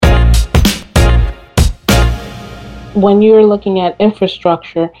when you're looking at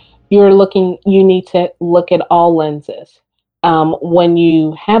infrastructure, you need to look at all lenses. When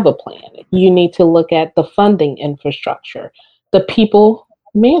you have a plan, you need to look at the funding infrastructure, the people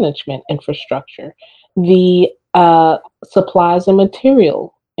management infrastructure, the supplies and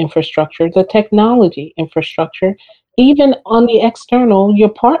material infrastructure, the technology infrastructure, even on the external, your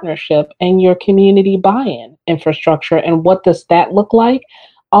partnership and your community buy-in infrastructure. And what does that look like?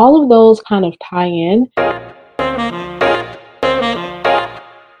 All of those kind of tie in.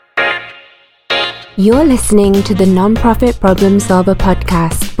 You're listening to the Nonprofit Problem Solver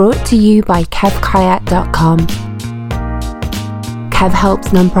podcast, brought to you by KevKayat.com. Kev helps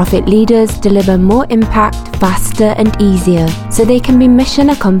nonprofit leaders deliver more impact faster and easier so they can be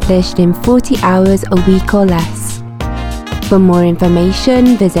mission accomplished in 40 hours a week or less. For more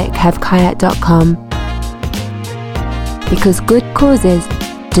information, visit KevKayat.com. Because good causes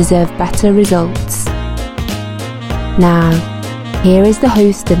deserve better results. Now, here is the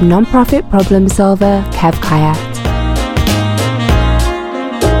host of Nonprofit Problem Solver, Kev Kayat.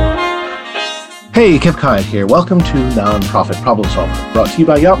 Hey, Kev Kayat here. Welcome to Nonprofit Problem Solver, brought to you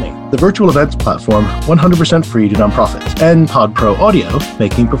by Yacht.me, the virtual events platform 100% free to nonprofits, and PodPro Audio,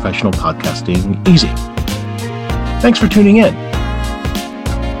 making professional podcasting easy. Thanks for tuning in.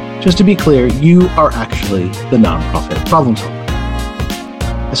 Just to be clear, you are actually the Nonprofit Problem Solver.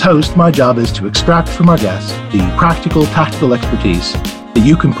 As host, my job is to extract from our guests the practical, tactical expertise that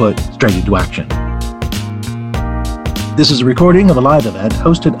you can put straight into action. This is a recording of a live event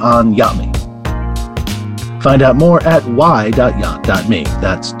hosted on Yacht.me. Find out more at y.yacht.me.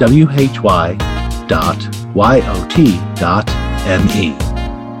 That's why.yot.me.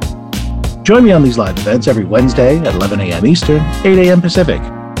 Join me on these live events every Wednesday at 11 a.m. Eastern, 8 a.m. Pacific.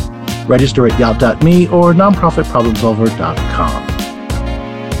 Register at yacht.me or nonprofitproblemsolver.com.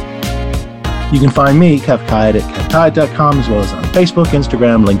 You can find me, Kev Kayat, at kevkayat.com, as well as on Facebook,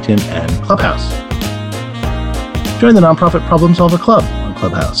 Instagram, LinkedIn, and Clubhouse. Join the Nonprofit Problem Solver Club on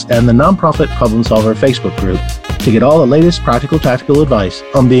Clubhouse and the Nonprofit Problem Solver Facebook group to get all the latest practical, tactical advice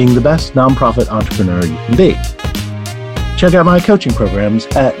on being the best nonprofit entrepreneur you can be. Check out my coaching programs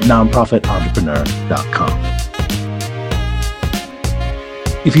at nonprofitentrepreneur.com.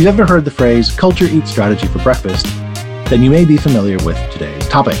 If you've ever heard the phrase, culture eats strategy for breakfast, then you may be familiar with today's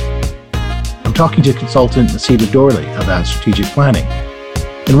topic. I'm talking to consultant Masita Dorley about strategic planning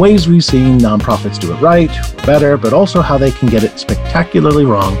and ways we've seen nonprofits do it right or better, but also how they can get it spectacularly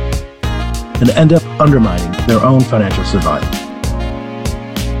wrong and end up undermining their own financial survival.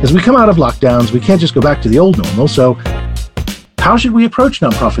 As we come out of lockdowns, we can't just go back to the old normal, so how should we approach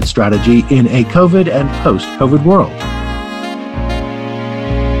nonprofit strategy in a COVID and post-COVID world?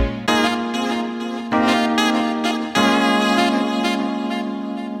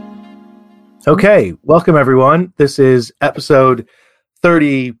 Okay, welcome everyone. This is episode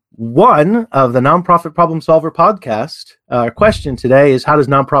 31 of the Nonprofit Problem Solver podcast. Our question today is, how does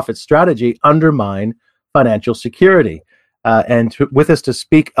nonprofit strategy undermine financial security? With us to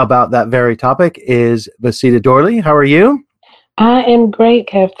speak about that very topic is Masita Dorley. How are you? I am great,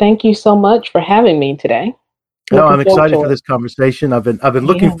 Kev. Thank you so much for having me today. No, I'm excited for this conversation. I've been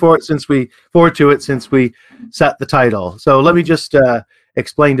looking forward to it since we set the title. So let me just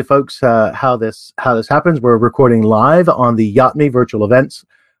explain to folks how this happens. We're recording live on the Yacht.me virtual events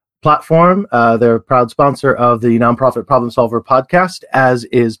platform. They're a proud sponsor of the Nonprofit Problem Solver podcast, as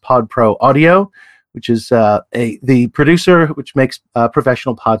is PodPro Audio, which is the producer which makes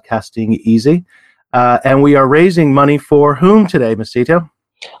professional podcasting easy. And we are raising money for whom today, Masita?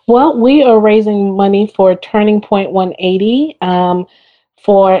 Well, we are raising money for Turning Point 180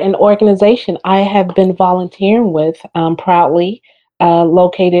 for an organization I have been volunteering with proudly.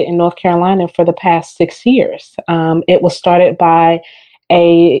 Located in North Carolina for the past 6 years. It was started by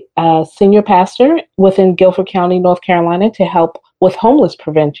a senior pastor within Guilford County, North Carolina, to help with homeless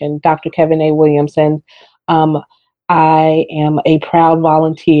prevention, Dr. Kevin A. Williamson. I am a proud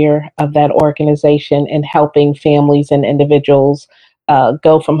volunteer of that organization in helping families and individuals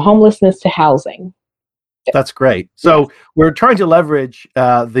go from homelessness to housing. That's great. So we're trying to leverage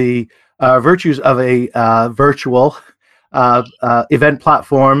the virtues of a virtual event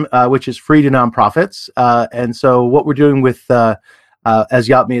platform, which is free to nonprofits. And so what we're doing with, as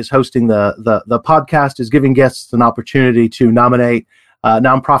Yacht.me is hosting the podcast, is giving guests an opportunity to nominate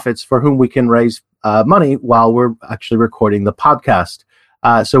nonprofits for whom we can raise money while we're actually recording the podcast.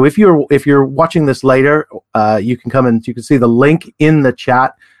 So if you're watching this later, you can come and you can see the link in the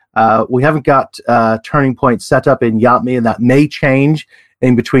chat. We haven't got Turning Point set up in Yacht.me, and that may change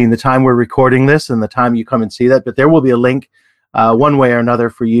in between the time we're recording this and the time you come and see that, but there will be a link one way or another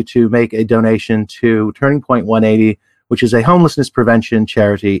for you to make a donation to Turning Point 180, which is a homelessness prevention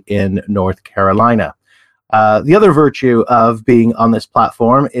charity in North Carolina. The other virtue of being on this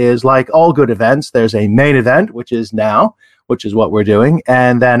platform is, like all good events, there's a main event, which is now, which is what we're doing.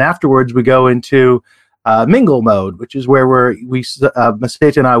 And then afterwards, we go into mingle mode, which is where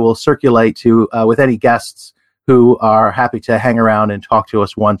Maseta and I will circulate to with any guests who are happy to hang around and talk to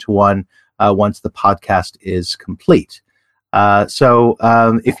us one-to-one once the podcast is complete. So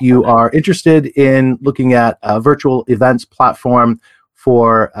if you are interested in looking at a virtual events platform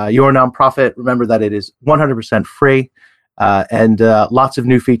for your nonprofit, remember that it is 100% free and lots of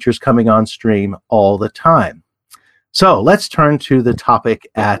new features coming on stream all the time. So let's turn to the topic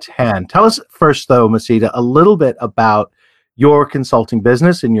at hand. Tell us first, though, Maseta, a little bit about your consulting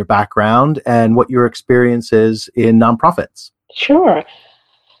business and your background and what your experience is in nonprofits. Sure.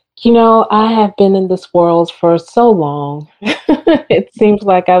 You know, I have been in this world for so long. It seems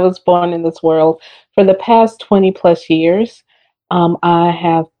like I was born in this world. For the past 20 plus years, I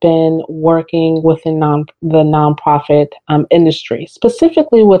have been working within the nonprofit industry,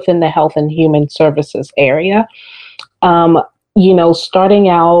 specifically within the health and human services area. Starting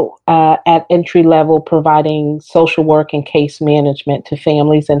out at entry level, providing social work and case management to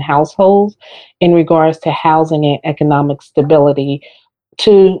families and households in regards to housing and economic stability,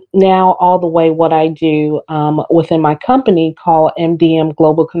 to now all the way what I do within my company called MDM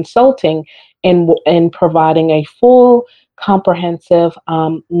Global Consulting, in providing a full, comprehensive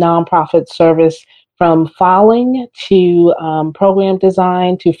nonprofit service from filing to program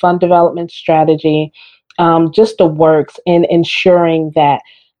design to fund development strategy. Just the works in ensuring that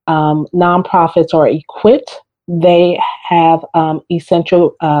nonprofits are equipped, they have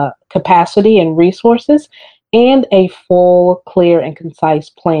essential capacity and resources, and a full, clear, and concise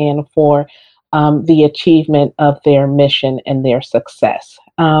plan for the achievement of their mission and their success.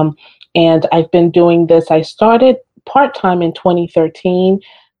 And I've been doing this. I started part-time in 2013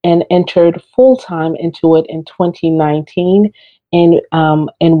 and entered full-time into it in 2019 in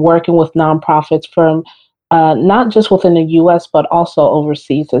working with nonprofits from not just within the U.S., but also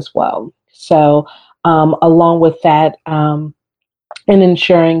overseas as well. So along with that, and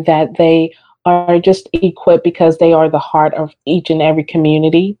ensuring that they are just equipped, because they are the heart of each and every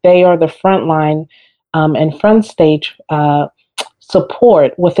community. They are the front line and front stage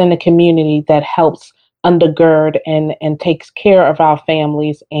support within the community that helps undergird and takes care of our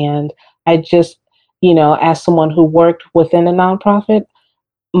families. And I just, as someone who worked within a nonprofit,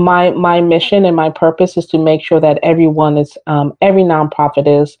 my mission and my purpose is to make sure that every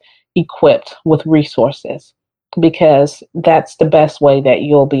nonprofit is equipped with resources, because that's the best way that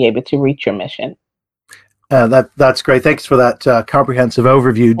you'll be able to reach your mission. That's great. Thanks for that comprehensive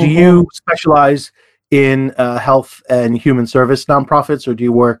overview. Do you specialize in health and human service nonprofits, or do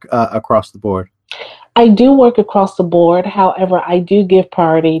you work across the board? I do work across the board. However, I do give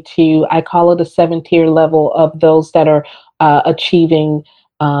priority to, I call it a 7-tier level of those that are achieving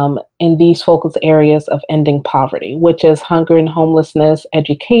in these focus areas of ending poverty, which is hunger and homelessness,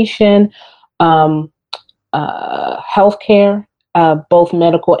 education, healthcare, both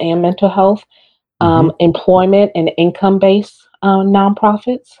medical and mental health, employment and income-based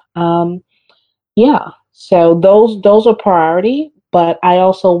nonprofits. So those are priority, but I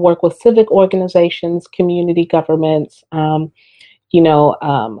also work with civic organizations, community governments,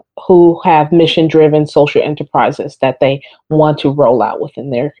 who have mission-driven social enterprises that they want to roll out within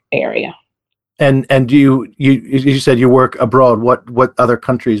their area. And do you said you work abroad? What other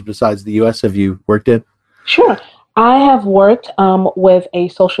countries besides the U.S. have you worked in? Sure. I have worked with a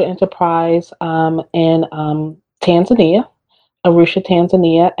social enterprise in Tanzania, Arusha,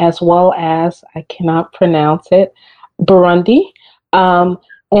 Tanzania, as well as, I cannot pronounce it, Burundi.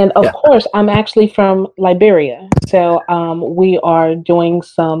 And of course, I'm actually from Liberia. So we are doing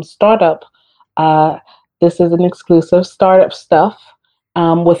some startup. This is an exclusive startup stuff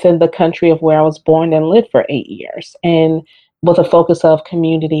within the country of where I was born and lived for 8 years, and with a focus of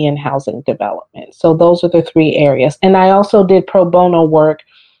community and housing development. So those are the 3 areas. And I also did pro bono work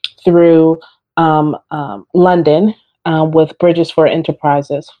through London with Bridges for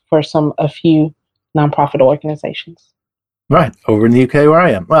Enterprises for a few nonprofit organizations. Right, over in the UK where I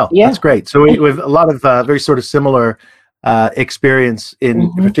am. Well, that's great. So we have a lot of very sort of similar experience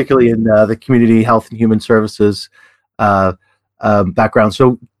particularly in the community health and human services background.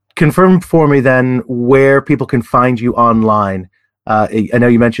 So confirm for me then where people can find you online. I know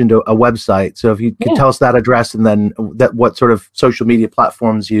you mentioned a website, so if you could tell us that address, and then what sort of social media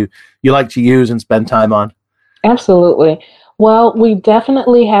platforms you like to use and spend time on. Absolutely. Well, we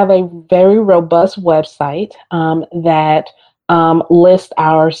definitely have a very robust website that list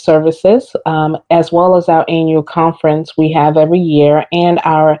our services, as well as our annual conference we have every year, and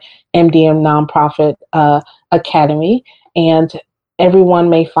our MDM Nonprofit Academy. And everyone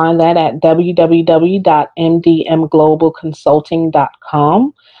may find that at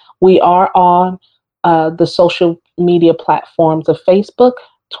www.mdmglobalconsulting.com. We are on the social media platforms of Facebook,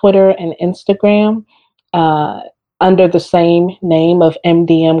 Twitter, and Instagram under the same name of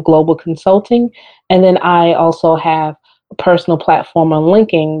MDM Global Consulting. And then I also have a personal platform on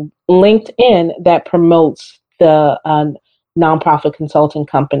LinkedIn that promotes the nonprofit consulting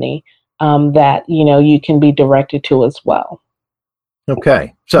company that you can be directed to as well.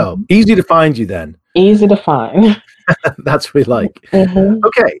 Okay, so easy to find you then. Easy to find. That's what we like. Mm-hmm.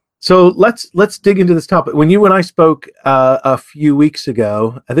 Okay, so let's dig into this topic. When you and I spoke a few weeks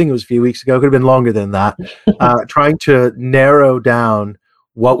ago, I think it was a few weeks ago, it could have been longer than that, trying to narrow down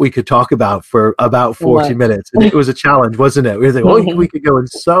what we could talk about for about 40 minutes. And it was a challenge, wasn't it? We were thinking, we could go in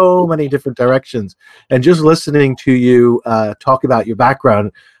so many different directions. And just listening to you talk about your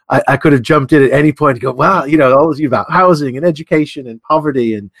background, I could have jumped in at any point and go, wow, all this about housing and education and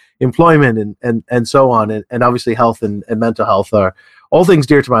poverty and employment and so on. And obviously health and mental health are all things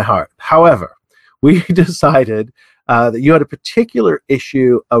dear to my heart. However, we decided that you had a particular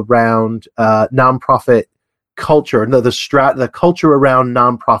issue around nonprofit culture, the culture around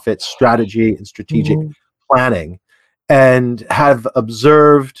nonprofit strategy and strategic planning, and have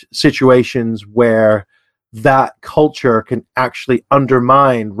observed situations where that culture can actually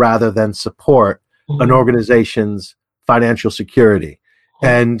undermine rather than support an organization's financial security.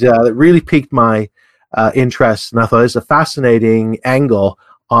 And it really piqued my interest, and I thought it's a fascinating angle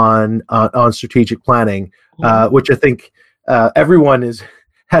on strategic planning, which I think everyone has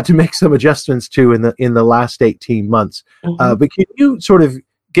had to make some adjustments to in the last 18 months. But can you sort of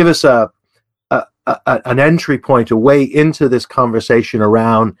give us an entry point, a way into this conversation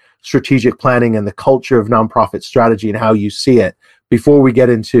around strategic planning and the culture of nonprofit strategy and how you see it before we get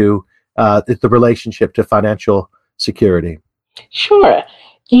into the relationship to financial security? Sure.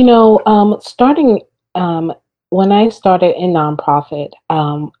 Starting when I started in nonprofit,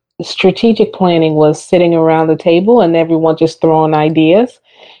 strategic planning was sitting around the table and everyone just throwing ideas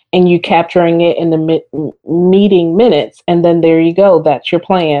and you capturing it in the meeting minutes. And then there you go. That's your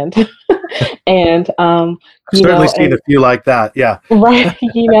plan. And, I've certainly seen a few like that. Yeah. Right.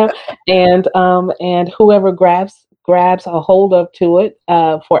 And whoever grabs a hold of to it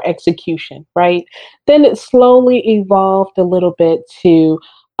for execution. Right. Then it slowly evolved a little bit to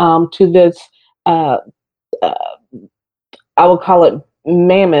this, I would call it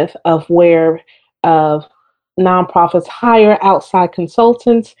mammoth of where nonprofits hire outside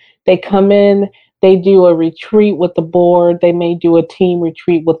consultants. They come in, they do a retreat with the board. They may do a team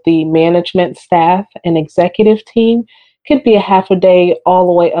retreat with the management staff and executive team. Could be a half a day all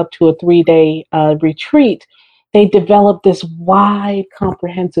the way up to a 3-day retreat. They develop this wide,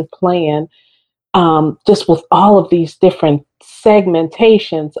 comprehensive plan, just with all of these different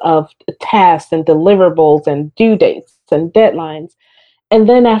segmentations of tasks and deliverables and due dates and deadlines. And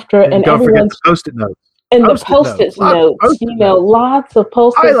then and don't forget the Post-it notes. And the Post-it notes, lots of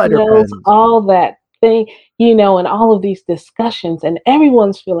Post-it notes, all that thing, and all of these discussions, and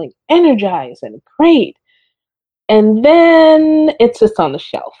everyone's feeling energized and great. And then it sits on the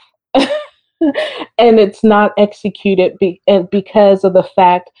shelf and it's not executed because of the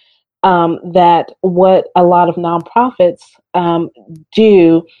fact that what a lot of nonprofits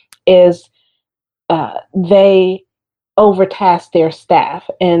do is they overtask their staff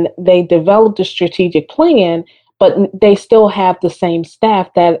and they develop the strategic plan, but they still have the same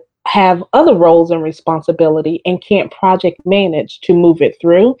staff that have other roles and responsibility and can't project manage to move it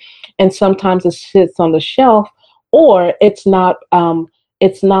through. And sometimes it sits on the shelf, or it's not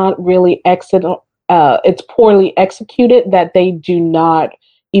really it's poorly executed that they do not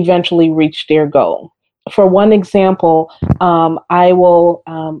eventually reach their goal. For one example, I will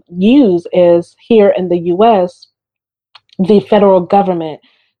use is here in the U.S., the federal government,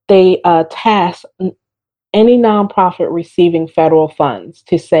 they task any nonprofit receiving federal funds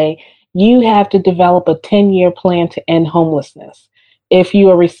to say, you have to develop a 10-year plan to end homelessness. If you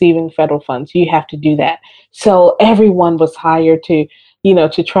are receiving federal funds, you have to do that. So everyone was hired to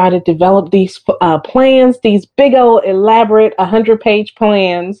try to develop these plans, these big old elaborate 100-page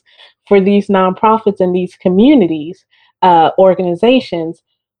plans for these nonprofits and these communities, organizations.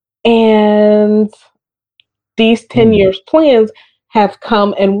 And these 10 years plans have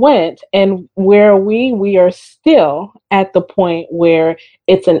come and went, and where we are still at the point where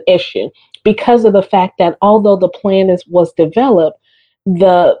it's an issue because of the fact that although the plan was developed,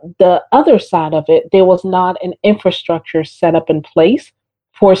 the other side of it, there was not an infrastructure set up in place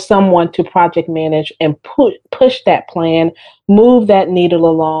for someone to project manage and push that plan, move that needle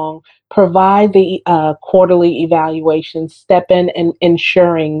along, provide the quarterly evaluations, step in and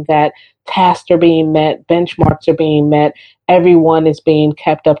ensuring that tasks are being met, benchmarks are being met, everyone is being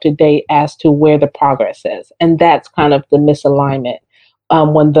kept up to date as to where the progress is. And that's kind of the misalignment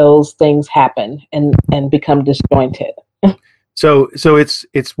when those things happen and become disjointed. So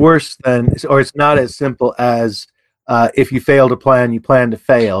it's worse than, or it's not as simple as if you fail to plan, you plan to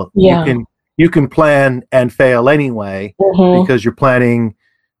fail. Yeah. You can plan and fail anyway because your planning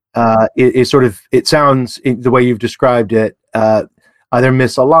is sort of, it sounds the way you've described it, either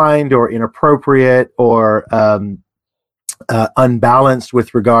misaligned or inappropriate or unbalanced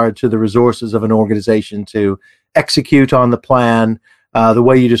with regard to the resources of an organization to execute on the plan. The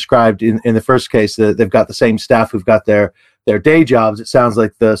way you described in the first case, they've got the same staff who've got their day jobs. It sounds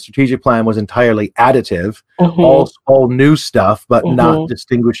like the strategic plan was entirely additive, all new stuff, but not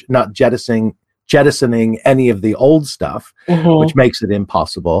jettisoning any of the old stuff, which makes it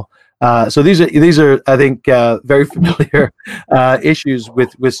impossible. So these are I think very familiar issues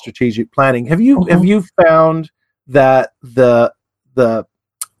with strategic planning. Have you found that the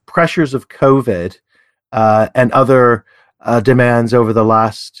pressures of COVID and other demands over the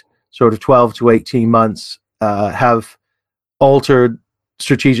last sort of 12 to 18 months have altered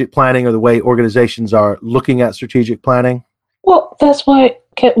strategic planning or the way organizations are looking at strategic planning? Well, that's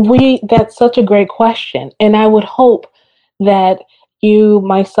that's such a great question. And I would hope that you,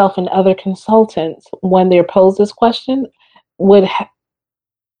 myself, and other consultants, when they're posed this question, would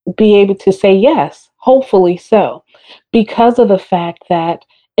be able to say yes, hopefully so, because of the fact that,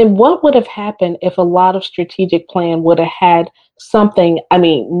 and what would have happened if a lot of strategic plan would have had something, I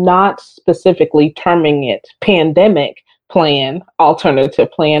mean, not specifically terming it pandemic plan, alternative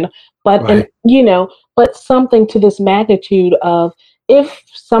plan, but, right. But something to this magnitude of, if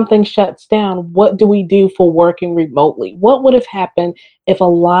something shuts down, what do we do for working remotely? What would have happened if a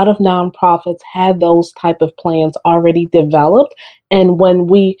lot of nonprofits had those type of plans already developed? And when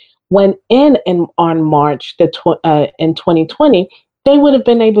we went in on March in 2020, they would have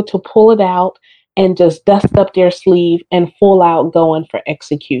been able to pull it out and just dust up their sleeve and full out going for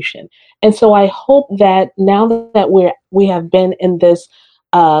execution. And so I hope that now that we have been in this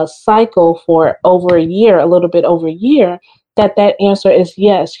cycle for over a year, a little bit over a year, that answer is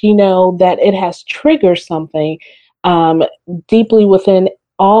yes. That it has triggered something deeply within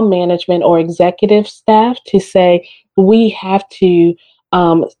all management or executive staff to say we have to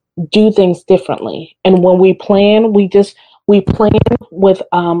do things differently. And when we plan, we plan with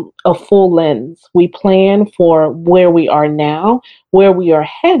a full lens. We plan for where we are now, where we are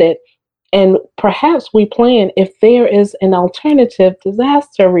headed, and perhaps we plan if there is an alternative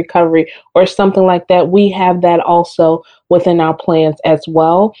disaster recovery or something like that. We have that also within our plans as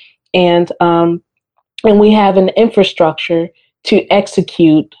well, and we have an infrastructure to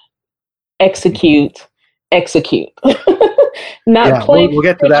execute. Not plan. We'll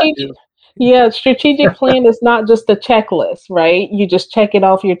get to that. Yeah, strategic plan is not just a checklist, right? You just check it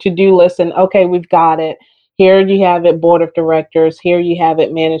off your to-do list and okay, we've got it. Here you have it, board of directors. Here you have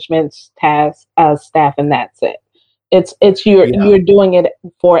it, management's task, staff, and that's it. You're doing it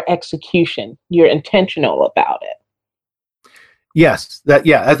for execution. You're intentional about it. Yes,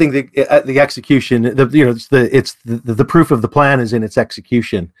 I think the execution, the proof of the plan is in its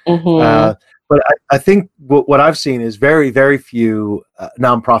execution. But I think what I've seen is very, very few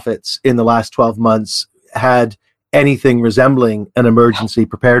nonprofits in the last 12 months had anything resembling an emergency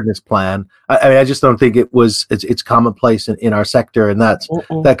preparedness plan. I just don't think it's commonplace in our sector, and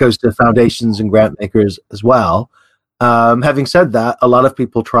that goes to foundations and grant makers as well. Having said that, a lot of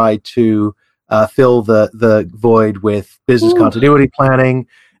people try to fill the void with business continuity planning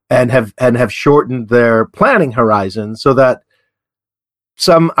and have shortened their planning horizon so that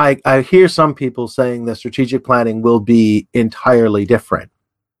I hear some people saying that strategic planning will be entirely different.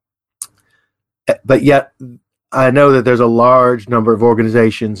 But yet I know that there's a large number of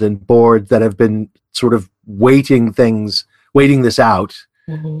organizations and boards that have been sort of waiting this out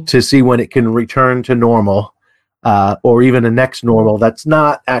to see when it can return to normal, or even a next normal that's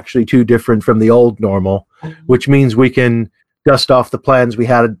not actually too different from the old normal, which means we can dust off the plans we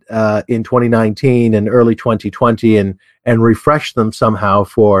had in 2019 and early 2020 and refresh them somehow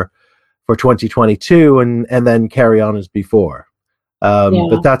for 2022 and then carry on as before.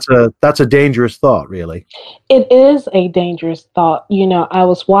 But that's a dangerous thought, really. It is a dangerous thought. I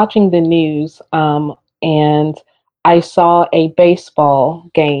was watching the news and I saw a baseball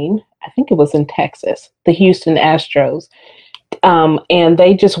game. I think it was in Texas, the Houston Astros. And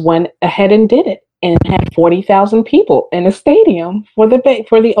they just went ahead and did it and had 40,000 people in a stadium for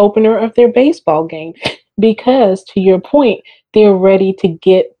the opener of their baseball game. Because, to your point, they're ready to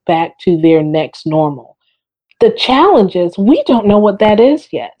get back to their next normal. The challenge is we don't know what that is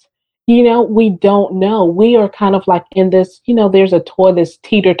yet. We don't know. We are kind of like in this, there's a toy, this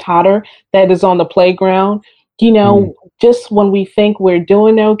teeter-totter that is on the playground. Just when we think we're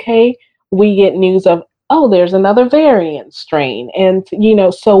doing okay, we get news of, oh, there's another variant strain. And,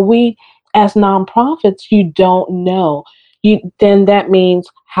 so we, as nonprofits, you don't know. Then that means,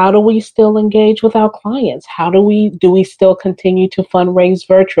 how do we still engage with our clients? Do we still continue to fundraise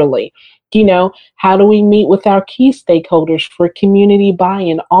virtually? How do we meet with our key stakeholders for community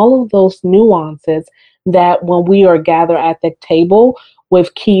buy-in? All of those nuances that when we are gathered at the table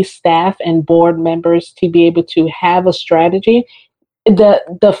with key staff and board members to be able to have a strategy,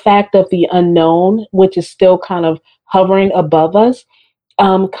 the fact of the unknown, which is still kind of hovering above us,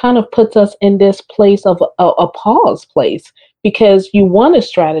 kind of puts us in this place of a pause place, because you want to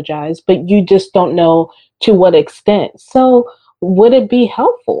strategize, but you just don't know to what extent. So would it be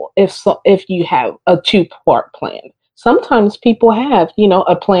helpful if you have a 2-part plan? Sometimes people have,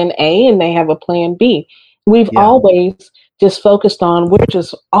 a plan A and they have a plan B. We've always just focused on, we're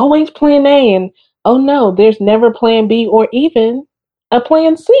just always plan A, and oh no, there's never plan B or even a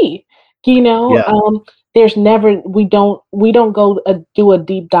plan C. There's never, we don't go do a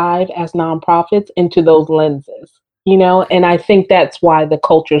deep dive as nonprofits into those lenses, and I think that's why the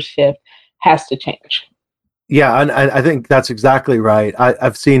culture shift has to change. Yeah, and I think that's exactly right.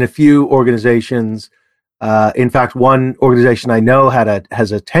 I've seen a few organizations. In fact, one organization I know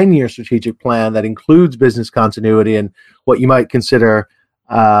has a 10-year strategic plan that includes business continuity and what you might consider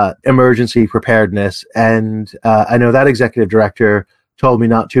emergency preparedness. And I know that executive director told me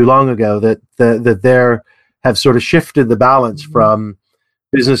not too long ago that they have sort of shifted the balance from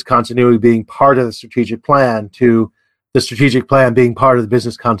business continuity being part of the strategic plan to the strategic plan being part of the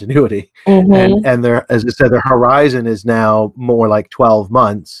business continuity. Mm-hmm. And there, as I said, their horizon is now more like 12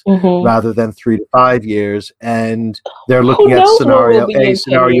 months rather than 3 to 5 years. And they're looking at scenario A,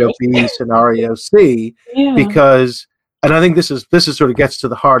 scenario B, scenario C, because, and I think this is sort of gets to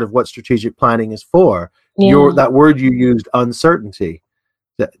the heart of what strategic planning is for. That word you used, uncertainty.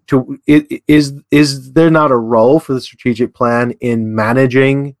 Is there not a role for the strategic plan in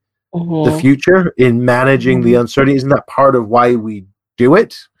managing the future, in managing the uncertainty? Isn't that part of why we do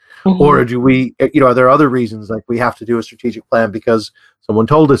it? Or do we, are there other reasons, like we have to do a strategic plan because someone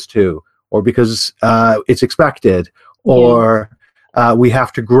told us to, or because it's expected, or we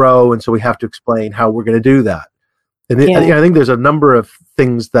have to grow, and so we have to explain how we're going to do that? And I think there's a number of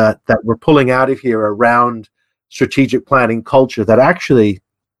things that we're pulling out of here around strategic planning culture that actually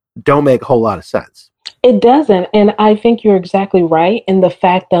don't make a whole lot of sense. It doesn't. And I think you're exactly right in the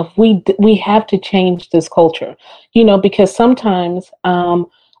fact that we have to change this culture, because sometimes,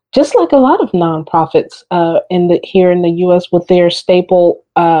 just like a lot of nonprofits here in the U.S. with their staple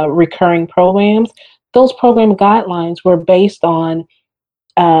recurring programs, those program guidelines were based on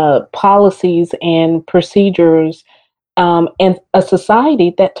policies and procedures and a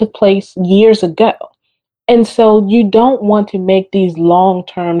society that took place years ago. And so you don't want to make these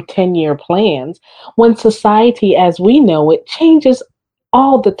long-term 10-year plans when society as we know it changes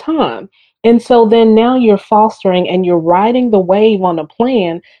all the time. And so then now you're fostering and you're riding the wave on a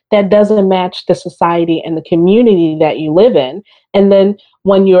plan that doesn't match the society and the community that you live in. And then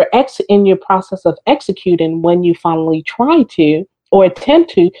when you're in your process of executing, when you finally try to or attempt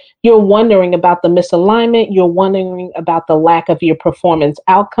to, you're wondering about the misalignment. You're wondering about the lack of your performance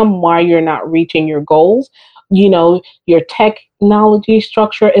outcome, why you're not reaching your goals. Your technology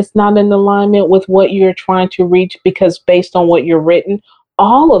structure is not in alignment with what you're trying to reach because based on what you're written,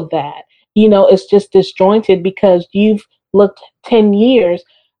 all of that, it's just disjointed because you've looked 10 years.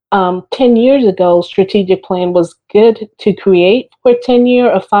 10 years ago, strategic plan was good to create for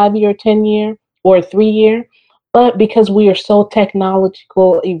 10-year, a 5-year, 10-year, or a 3-year. But because we are so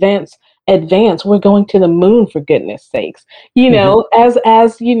technological advanced, we're going to the moon, for goodness sakes, as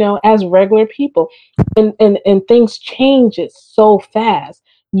regular people, and things change it so fast.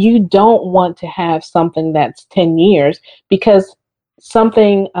 You don't want to have something that's 10 years because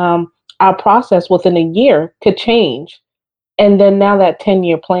something, our process within a year could change. And then now that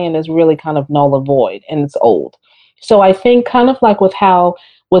 10-year plan is really kind of null and void and it's old. So I think kind of like with how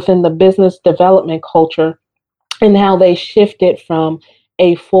within the business development culture, and how they shifted from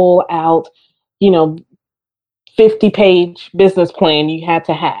a full out, 50-page business plan you had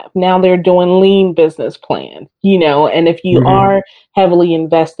to have. Now they're doing lean business plan, and if you are heavily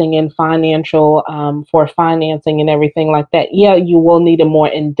investing in financial for financing and everything like that, yeah, you will need a more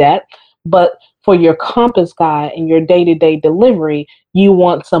in-depth, but for your Compass guide and your day-to-day delivery, you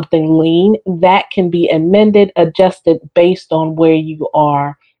want something lean that can be amended, adjusted based on where you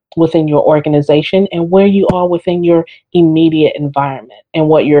are within your organization and where you are within your immediate environment and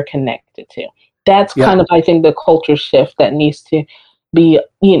what you're connected to. That's kind of, I think, the culture shift that needs to be,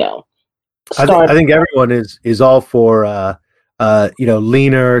 started. I think everyone is all for,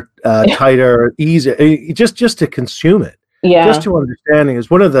 leaner, tighter, easier, just to consume it. Yeah. Just to understanding is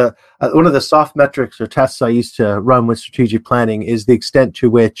one of the soft metrics or tests I used to run with strategic planning is the extent to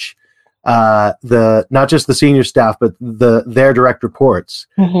which not just the senior staff, but their direct reports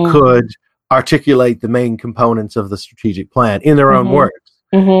could articulate the main components of the strategic plan in their own words.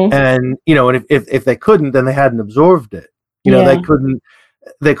 And and if they couldn't, then they hadn't absorbed it.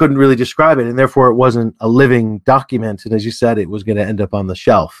 They couldn't really describe it, and therefore it wasn't a living document. And as you said, it was going to end up on the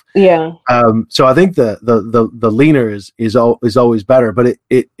shelf. Yeah. So I think the leaner is always better, but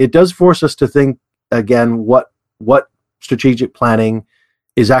it does force us to think again what strategic planning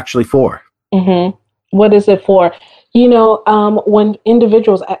is actually for. What is it for? When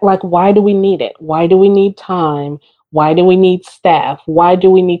individuals like, why do we need it? Why do we need time? Why do we need staff? Why do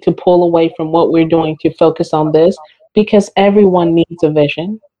we need to pull away from what we're doing to focus on this? Because everyone needs a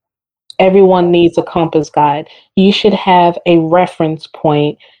vision. Everyone needs a compass guide. You should have a reference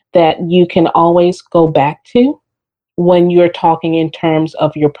point that you can always go back to when you're talking in terms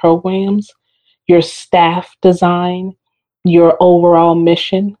of your programs, your staff design, your overall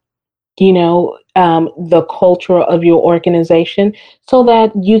mission, the culture of your organization, so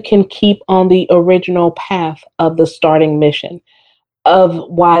that you can keep on the original path of the starting mission of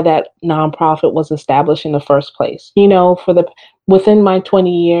why that nonprofit was established in the first place. Within my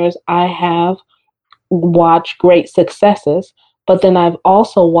 20 years, I have watched great successes, but then I've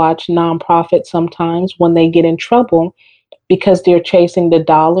also watched nonprofits sometimes when they get in trouble because they're chasing the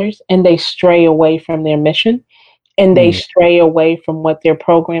dollars and they stray away from their mission. And they stray away from what their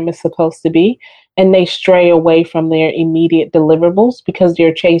program is supposed to be. And they stray away from their immediate deliverables because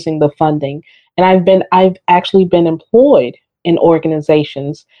they're chasing the funding. And I've actually been employed in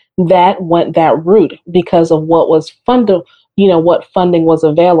organizations that went that route because of what was funded, what funding was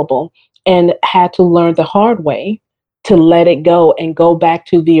available, and had to learn the hard way to let it go and go back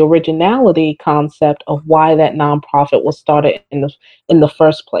to the originality concept of why that nonprofit was started in the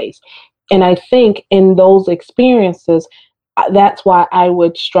first place. And I think in those experiences, that's why I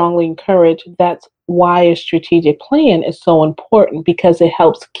would strongly encourage, that's why a strategic plan is so important, because it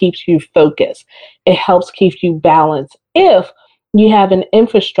helps keep you focused. It helps keep you balanced. If you have an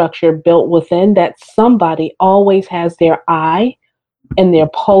infrastructure built within that somebody always has their eye and their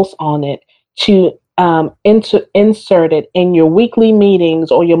pulse on it to insert it in your weekly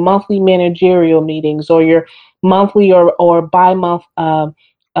meetings or your monthly managerial meetings or your monthly or bi-month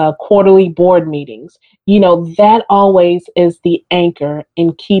quarterly board meetings, that always is the anchor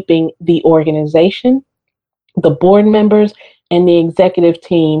in keeping the organization, the board members, and the executive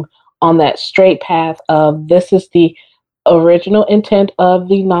team on that straight path of this is the original intent of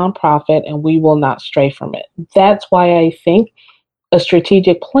the nonprofit and we will not stray from it. That's why I think a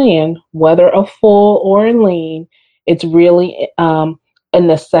strategic plan, whether a full or a lean, it's really a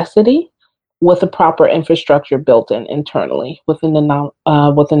necessity with the proper infrastructure built in internally within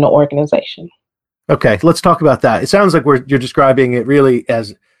the organization. Okay, let's talk about that. It sounds like you're describing it really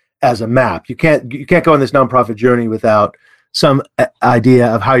as a map. You can't go on this nonprofit journey without some idea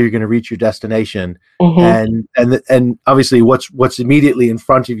of how you're going to reach your destination, and obviously what's immediately in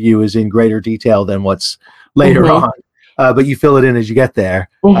front of you is in greater detail than what's later on. But you fill it in as you get there.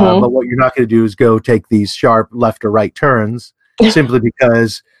 But what you're not going to do is go take these sharp left or right turns simply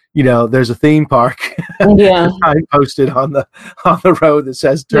because there's a theme park sign posted on the road that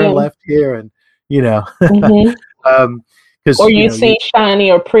says turn left here, and or you see shiny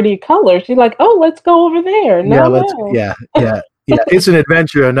or pretty colors, you're like, oh, let's go over there. Yeah. It's an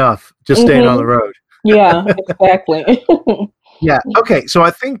adventure enough just staying on the road. Yeah, exactly. Yeah. Okay. So I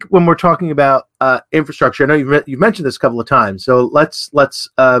think when we're talking about infrastructure, I know you've mentioned this a couple of times. So let's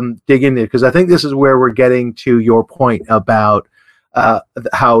dig in there, because I think this is where we're getting to your point about how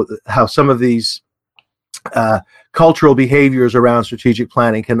some of these cultural behaviors around strategic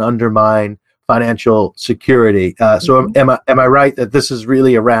planning can undermine financial security. So am I right that this is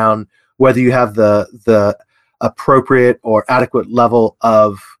really around whether you have the appropriate or adequate level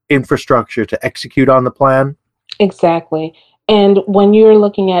of infrastructure to execute on the plan? Exactly. And when you're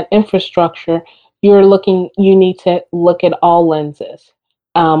looking at infrastructure, you need to look at all lenses.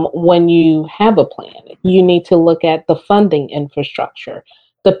 When you have a plan, you need to look at the funding infrastructure,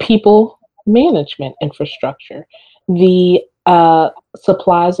 the people management infrastructure, the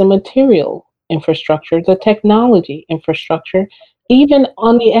supplies and material infrastructure, the technology infrastructure, even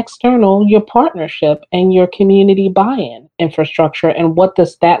on the external, your partnership and your community buy-in infrastructure. And what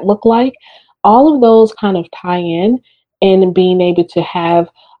does that look like? All of those kind of tie in being able to have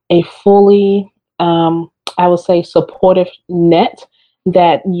a fully, I would say, supportive net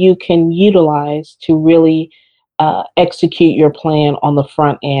that you can utilize to really execute your plan on the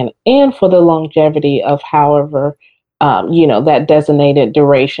front end and for the longevity of however, that designated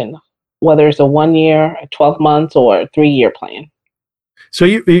duration, whether it's a 1 year, 12 months, or a 3-year plan. So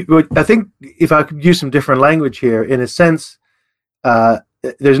I think if I could use some different language here, in a sense,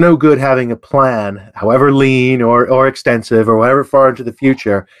 there's no good having a plan, however lean or extensive or whatever far into the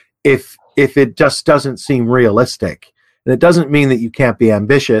future, if it just doesn't seem realistic. And it doesn't mean that you can't be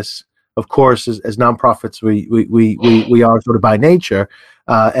ambitious. Of course, as nonprofits, we are sort of by nature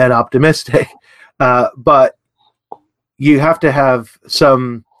and optimistic, but you have to have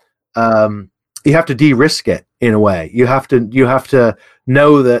some. You have to de-risk it in a way. You have to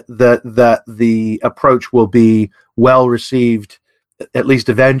know that the approach will be well received, at least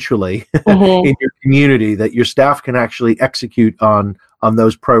eventually, in your community. That your staff can actually execute on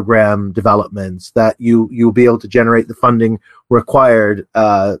those program developments. That you'll be able to generate the funding required,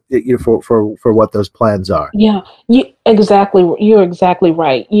 for what those plans are. Yeah, you're exactly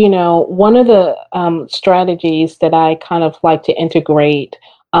right. One of the strategies that I kind of like to integrate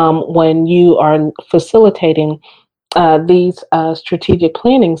when you are facilitating these strategic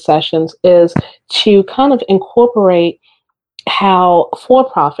planning sessions is to kind of incorporate how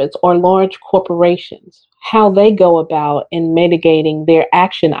for-profits or large corporations, how they go about in mitigating their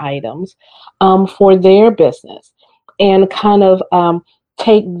action items for their business, and kind of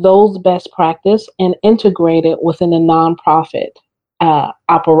take those best practice and integrate it within a nonprofit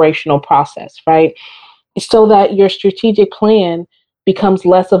operational process, right? So that your strategic plan becomes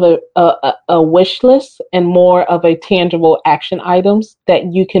less of a wish list and more of a tangible action items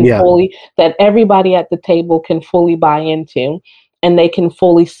that you can that everybody at the table can fully buy into, and they can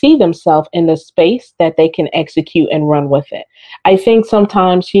fully see themselves in the space that they can execute and run with it. I think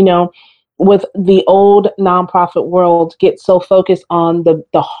sometimes, with the old nonprofit world, get so focused on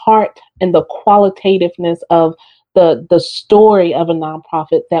the heart and the qualitativeness of the story of a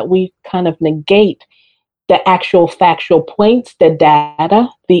nonprofit that we kind of negate the actual factual points, the data,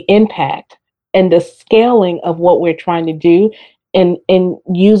 the impact, and the scaling of what we're trying to do, and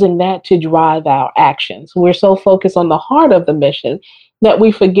using that to drive our actions. We're so focused on the heart of the mission that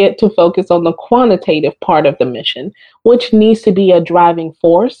we forget to focus on the quantitative part of the mission, which needs to be a driving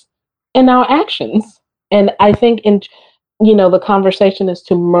force in our actions. And I think the conversation is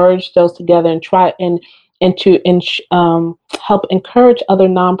to merge those together and try and to help encourage other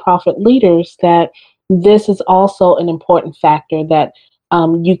nonprofit leaders that this is also an important factor that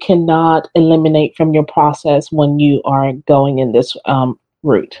you cannot eliminate from your process when you are going in this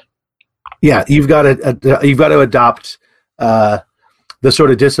route. Yeah, you've got to adopt the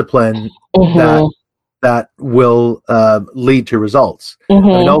sort of discipline that will lead to results. I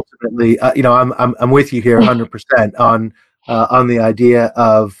mean, ultimately, I'm with you here 100% on the idea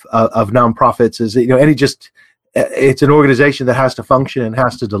of nonprofits. Is it's an organization that has to function and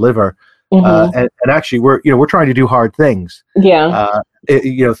has to deliver. And actually, we're trying to do hard things.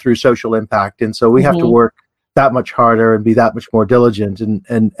 Through social impact, and so we have to work that much harder and be that much more diligent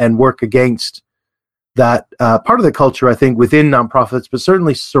and work against that part of the culture, I think, within nonprofits, but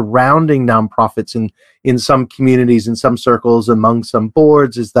certainly surrounding nonprofits in some communities, in some circles, among some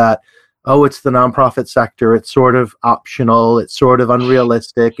boards, is that, it's the nonprofit sector. It's sort of optional. It's sort of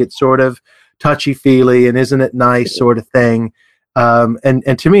unrealistic. It's sort of touchy-feely and isn't it nice sort of thing.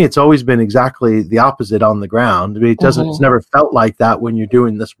 And to me, it's always been exactly the opposite on the ground. I mean, it's never felt like that when you're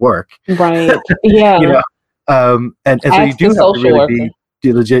doing this work. Right. Yeah. And so you do have to really be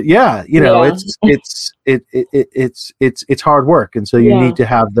diligent. Yeah. It's hard work. And so you need to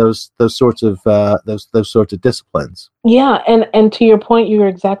have those sorts of disciplines. Yeah. And to your point, you're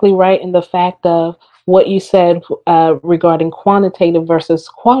exactly right in the fact of what you said regarding quantitative versus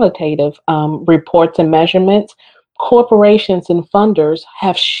qualitative reports and measurements. Corporations and funders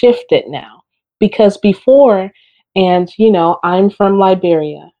have shifted now, because before, and I'm from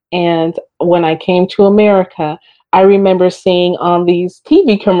Liberia, and when I came to America, I remember seeing on these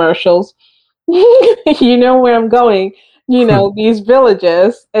TV commercials, where I'm going, these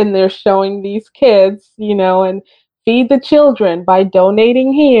villages, and they're showing these kids, and feed the children by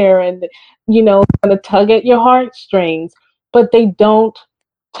donating here and, going to tug at your heartstrings, but they don't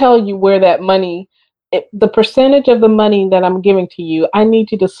tell you where that money, the percentage of the money that I'm giving to you, I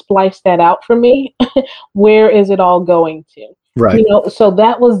need you to splice that out for me. Where is it all going to? Right. So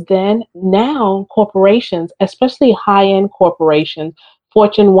that was then. Now corporations, especially high-end corporations,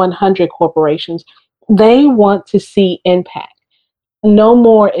 Fortune 100 corporations, they want to see impact. No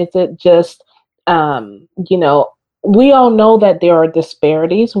more is it just, we all know that there are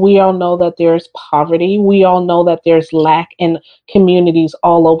disparities. We all know that there's poverty. We all know that there's lack in communities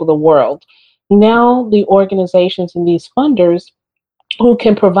all over the world. Now the organizations and these funders who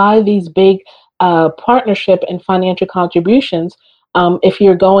can provide these big partnership and financial contributions. If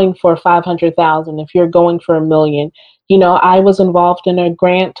you're going for 500,000, if you're going for $1 million, I was involved in a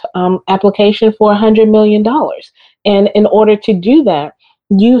grant application for $100 million. And in order to do that,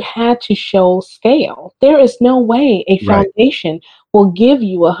 you had to show scale. There is no way a foundation will give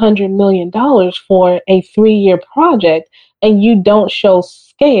you $100 million for a 3-year project and you don't show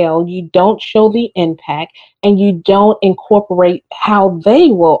scale, you don't show the impact, and you don't incorporate how they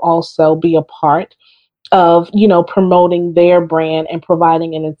will also be a part of, promoting their brand and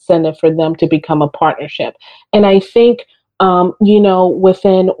providing an incentive for them to become a partnership. And I think,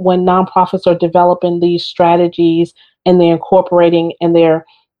 within when nonprofits are developing these strategies and they're incorporating and they're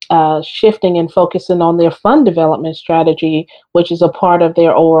shifting and focusing on their fund development strategy, which is a part of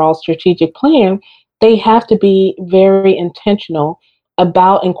their overall strategic plan, they have to be very intentional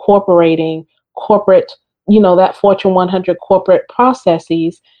about incorporating corporate, that Fortune 100 corporate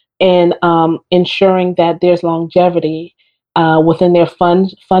processes and ensuring that there's longevity within their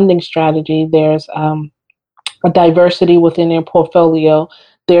funding strategy. There's a diversity within their portfolio.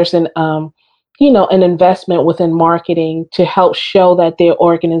 There's an investment within marketing to help show that their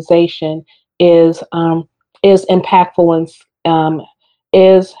organization is impactful and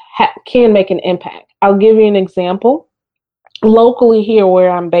can make an impact. I'll give you an example. Locally here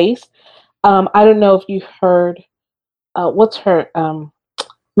where I'm based, I don't know if you heard, what's her,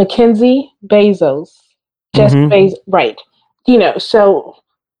 Mackenzie Bezos, Jeff Bezos, right? So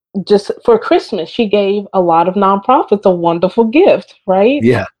just for Christmas, she gave a lot of nonprofits a wonderful gift, right?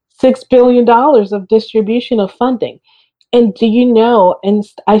 Yeah. $6 billion of distribution of funding. And do you know, and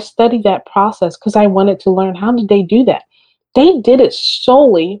I studied that process because I wanted to learn, how did they do that? They did it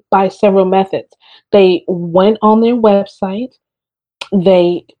solely by several methods. They went on their website,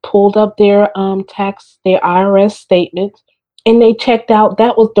 they pulled up their their IRS statements, and they checked out,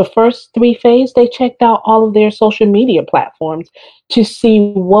 that was the first 3 phase, they checked out all of their social media platforms to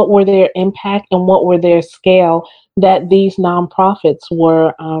see what were their impact and what were their scale that these nonprofits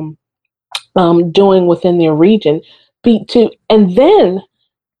were doing within their region. And then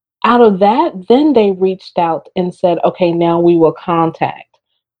out of that, then they reached out and said, okay, now we will contact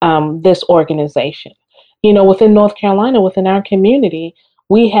this organization. Within North Carolina, within our community,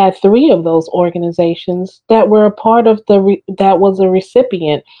 we had 3 of those organizations that were a part of that was a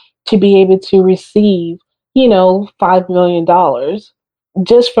recipient to be able to receive, $5 million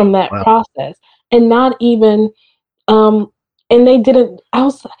just from that process. And not even, and they didn't,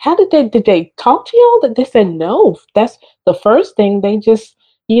 did they talk to y'all? That they said, no, that's the first thing. They just,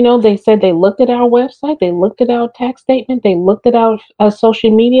 they said they looked at our website, they looked at our tax statement, they looked at our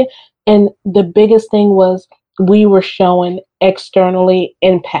social media. And the biggest thing was we were showing externally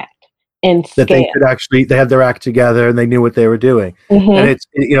impact and scale. That they had their act together and they knew what they were doing. And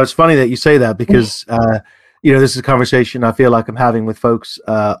it's funny that you say that because, this is a conversation I feel like I'm having with folks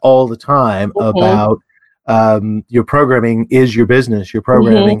all the time about your programming is your business. Your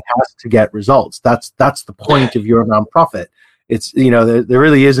programming has to get results. That's the point of your nonprofit. It's, there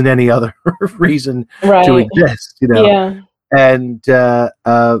really isn't any other reason to exist, Yeah. And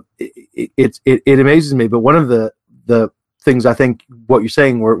it amazes me. But one of the things I think what you're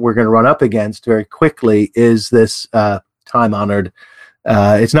saying we're going to run up against very quickly is this time-honored.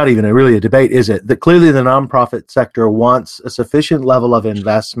 It's not even really a debate, is it? That clearly the nonprofit sector wants a sufficient level of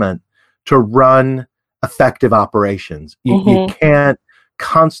investment to run effective operations. You can't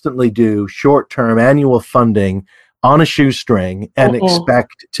constantly do short-term annual funding on a shoestring and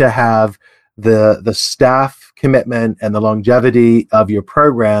expect to have the staff commitment and the longevity of your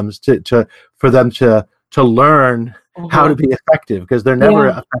programs for them to learn how to be effective, because they're never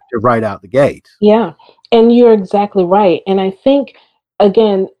effective right out the gate. Yeah, and you're exactly right. And I think,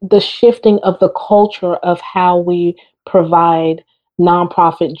 again, the shifting of the culture of how we provide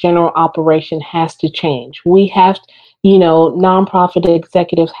nonprofit general operation has to change. We have, nonprofit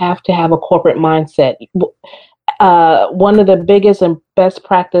executives have to have a corporate mindset. one of the biggest and best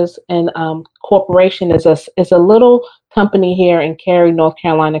practice in corporation is a little company here in Cary, North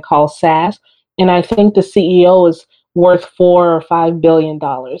Carolina called SAS, and I think the CEO is worth $4 or $5 billion.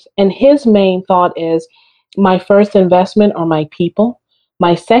 And his main thought is, my first investment are my people,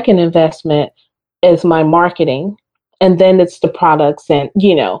 my second investment is my marketing, and then it's the products. And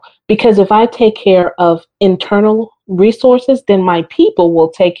because if I take care of internal resources, then my people will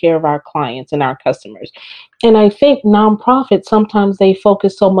take care of our clients and our customers. And I think nonprofits, sometimes they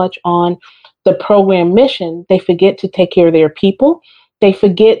focus so much on the program mission, they forget to take care of their people. They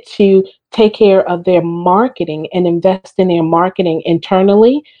forget to take care of their marketing and invest in their marketing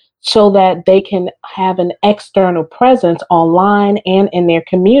internally so that they can have an external presence online and in their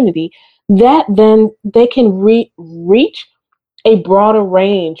community, that then they can reach a broader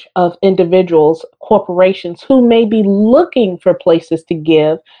range of individuals, corporations who may be looking for places to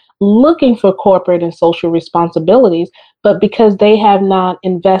give, looking for corporate and social responsibilities, but because they have not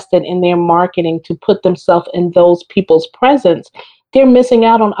invested in their marketing to put themselves in those people's presence, they're missing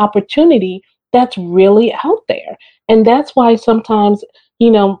out on opportunity that's really out there. And that's why sometimes,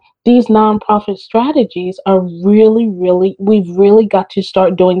 these nonprofit strategies are we've really got to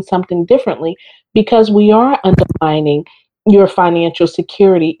start doing something differently, because we are undermining your financial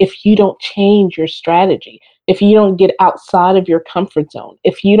security if you don't change your strategy, if you don't get outside of your comfort zone,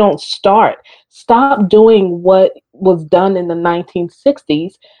 if you don't stop doing what was done in the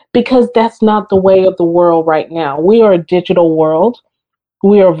 1960s, because that's not the way of the world right now. We are a digital world.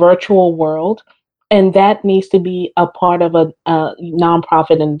 We are a virtual world. And that needs to be a part of a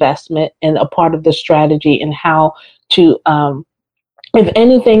nonprofit investment and a part of the strategy, and how to, if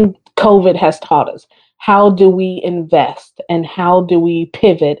anything, COVID has taught us, how do we invest and how do we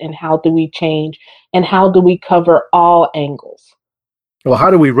pivot and how do we change and how do we cover all angles? Well,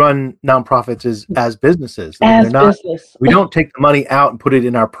 how do we run nonprofits as businesses? Business. We don't take the money out and put it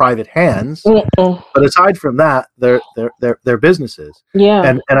in our private hands. Mm-mm. But aside from that, they're businesses. Yeah.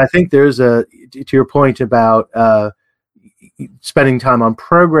 And I think there's to your point about spending time on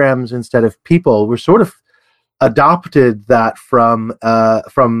programs instead of people. We're sort of adopted that from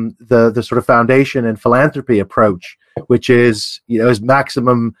the sort of foundation and philanthropy approach, which is is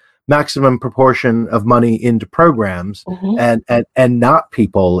maximum proportion of money into programs, mm-hmm. and not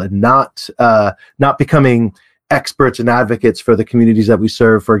people, and not becoming experts and advocates for the communities that we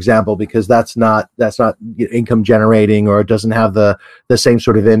serve, for example, because that's not income generating, or it doesn't have the same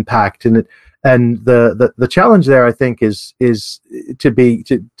sort of impact. And the challenge there, I think, is to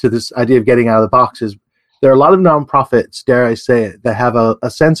this idea of getting out of the box. Is there are a lot of nonprofits, dare I say it, that have a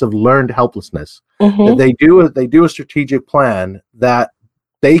sense of learned helplessness. Mm-hmm. That they do a strategic plan that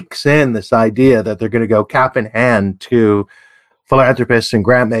bakes in this idea that they're going to go cap in hand to philanthropists and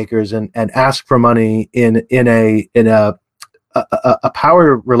grant makers and ask for money in a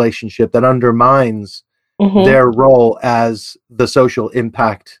power relationship that undermines mm-hmm. their role as the social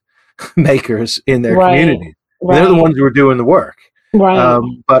impact makers in their community. Right. They're the ones who are doing the work. Right.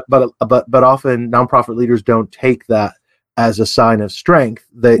 But often nonprofit leaders don't take that as a sign of strength.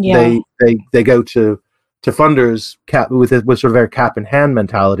 They go to funders with sort of their cap in hand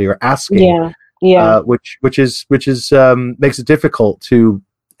mentality, or asking, which is makes it difficult to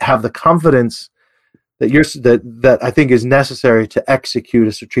have the confidence that I think is necessary to execute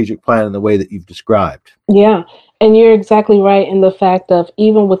a strategic plan in the way that you've described. Yeah, and you're exactly right in the fact of,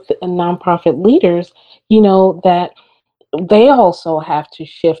 even with the nonprofit leaders, that they also have to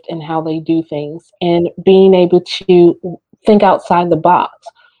shift in how they do things and being able to think outside the box,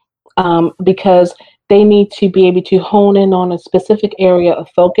 because they need to be able to hone in on a specific area of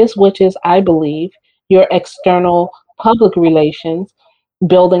focus, which is, I believe, your external public relations,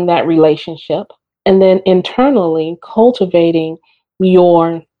 building that relationship, and then internally cultivating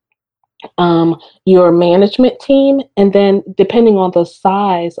your management team, and then depending on the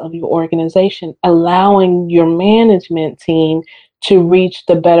size of your organization, allowing your management team to reach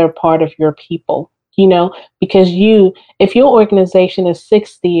the better part of your people. Because if your organization is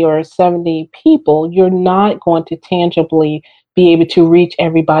 60 or 70 people, you're not going to tangibly be able to reach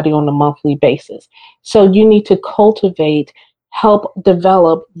everybody on a monthly basis. So you need to help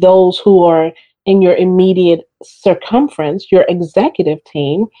develop those who are in your immediate circumference, your executive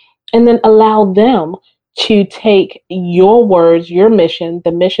team, and then allow them to take your words, your mission,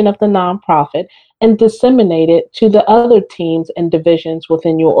 the mission of the nonprofit, and disseminate it to the other teams and divisions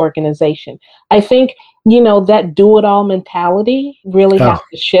within your organization. I think, that do-it-all mentality really has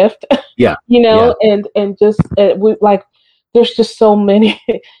to shift. Yeah. And just there's just so many,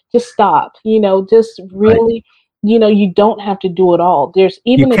 just stop, just really, right. You don't have to do it all. There's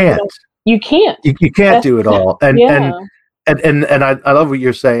even You can't. You can't do it all. Yeah. And I love what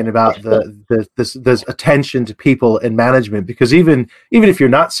you're saying about this attention to people and management, because even if you're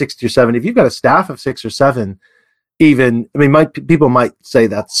not 60 or 70, if you've got a staff of 6 or 7, people might say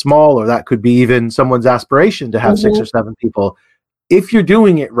that's small, or that could be even someone's aspiration to have 6 or 7 people. If you're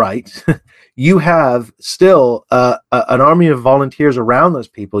doing it right, you have still an army of volunteers around those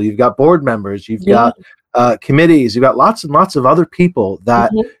people. You've got board members, you've got committees, you've got lots and lots of other people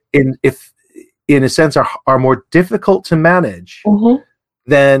that, in a sense, are more difficult to manage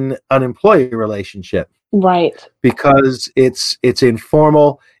than an employee relationship. Right. Because it's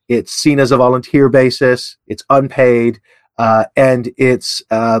informal, it's seen as a volunteer basis, it's unpaid, and it's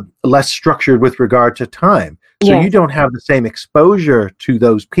less structured with regard to time. So you don't have the same exposure to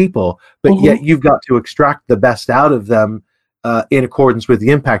those people, but yet you've got to extract the best out of them in accordance with the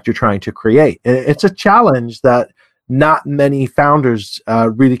impact you're trying to create. And it's a challenge that not many founders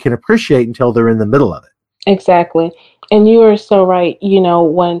really can appreciate until they're in the middle of it. Exactly. And you are so right.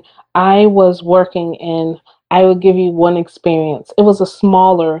 When I was working I would give you one experience. It was a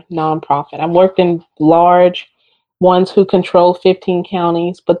smaller nonprofit. I worked in large ones who control 15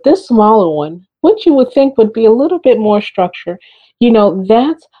 counties, but this smaller one, which you would think would be a little bit more structured,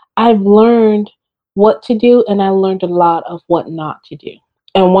 I've learned what to do, and I learned a lot of what not to do.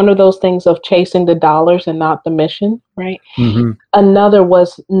 And one of those things of chasing the dollars and not the mission, right? Another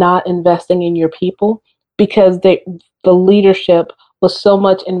was not investing in your people, because the leadership was so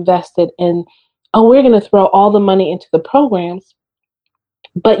much invested in, we're going to throw all the money into the programs,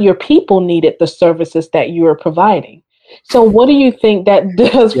 but your people needed the services that you are providing. So what do you think that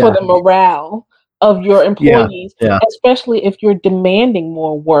does for the morale of your employees, especially if you're demanding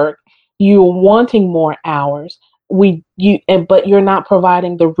more work, you're wanting more hours, but you're not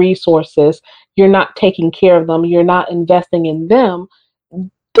providing the resources, you're not taking care of them, you're not investing in them,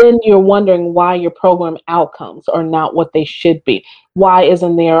 then you're wondering why your program outcomes are not what they should be. Why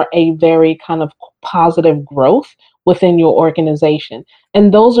isn't there a very kind of positive growth within your organization?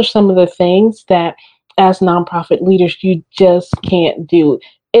 And those are some of the things that as nonprofit leaders, you just can't do.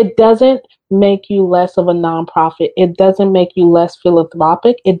 It doesn't make you less of a nonprofit. It doesn't make you less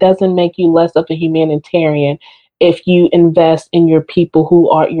philanthropic. It doesn't make you less of a humanitarian if you invest in your people who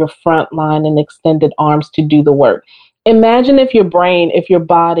are your front line and extended arms to do the work. Imagine if your brain, if your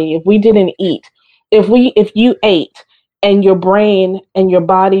body, if we didn't eat, if you ate and your brain and your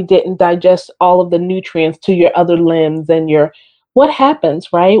body didn't digest all of the nutrients to your other limbs and what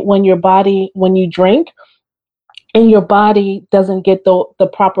happens, right? When you drink and your body doesn't get the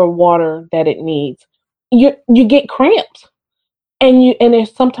proper water that it needs, you get cramps and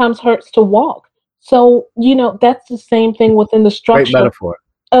it sometimes hurts to walk. So, that's the same thing within the structure. Great metaphor.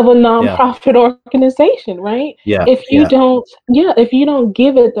 Of a nonprofit organization, right? If you don't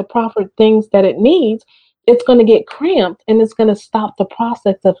give it the proper things that it needs, it's going to get cramped, and it's going to stop the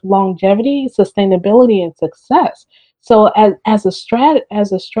process of longevity, sustainability, and success. So, as a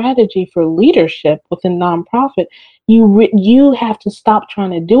strategy for leadership within nonprofit, you have to stop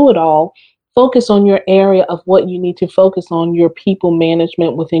trying to do it all. Focus on your area of what you need to focus on, your people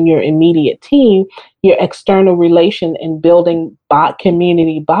management within your immediate team, your external relation and building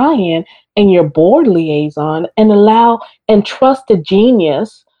community buy-in, and your board liaison, and allow and trust the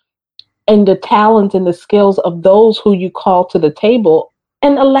genius and the talents and the skills of those who you call to the table,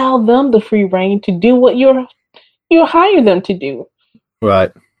 and allow them the free reign to do what you hire them to do.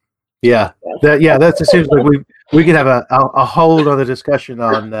 Right. Yeah. It seems like we could have a whole other discussion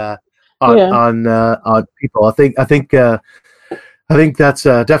on people. I think that's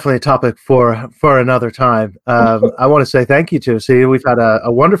definitely a topic for another time. I want to say thank you to Celia. We've had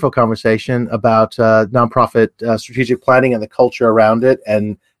a wonderful conversation about nonprofit strategic planning and the culture around it,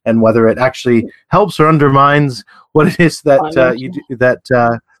 and whether it actually helps or undermines what it is that you do, that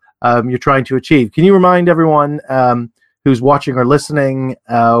you're trying to achieve. Can you remind everyone who's watching or listening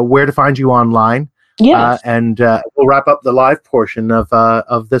where to find you online? Yes. And we'll wrap up the live portion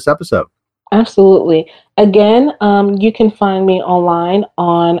of this episode. Absolutely. Again, you can find me online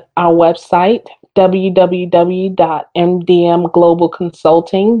on our website,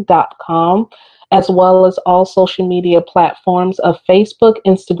 www.mdmglobalconsulting.com, as well as all social media platforms of Facebook,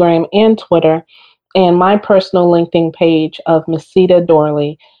 Instagram, and Twitter, and my personal LinkedIn page of Mesita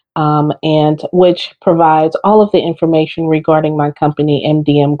Dorley, and which provides all of the information regarding my company,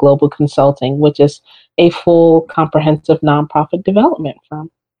 MDM Global Consulting, which is a full comprehensive nonprofit development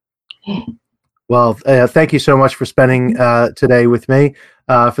firm. Well, thank you so much for spending today with me.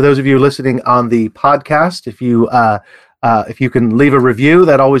 For those of you listening on the podcast, if you If you can leave a review,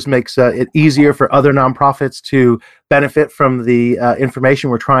 that always makes it easier for other nonprofits to benefit from the information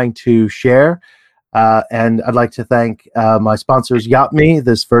we're trying to share. And I'd like to thank my sponsors, YapMe,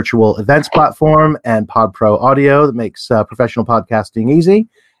 this virtual events platform, and PodPro Audio that makes professional podcasting easy.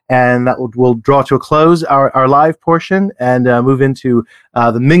 And that will draw to a close our live portion and move into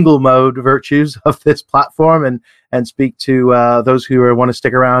the mingle mode virtues of this platform and speak to those who want to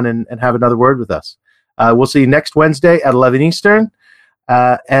stick around and have another word with us. We'll see you next Wednesday at 11 Eastern.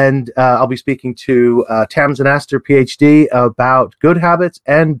 And I'll be speaking to Tamsin Astor, PhD, about good habits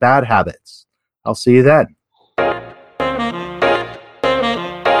and bad habits. I'll see you then.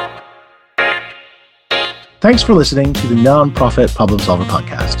 Thanks for listening to the Nonprofit Problem Solver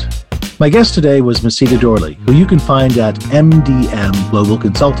Podcast. My guest today was Masita Dorley, who you can find at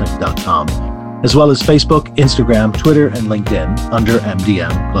mdmglobalconsulting.com, as well as Facebook, Instagram, Twitter, and LinkedIn under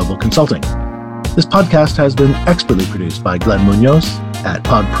MDM Global Consulting. This podcast has been expertly produced by Glenn Munoz at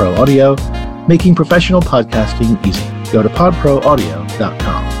PodPro Audio, making professional podcasting easy. Go to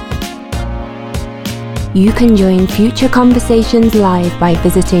podproaudio.com. You can join future conversations live by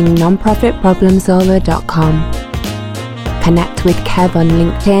visiting nonprofitproblemsolver.com. Connect with Kev on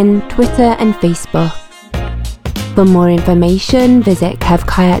LinkedIn, Twitter, and Facebook. For more information, visit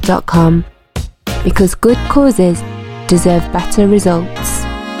kevkayat.com, because good causes deserve better results.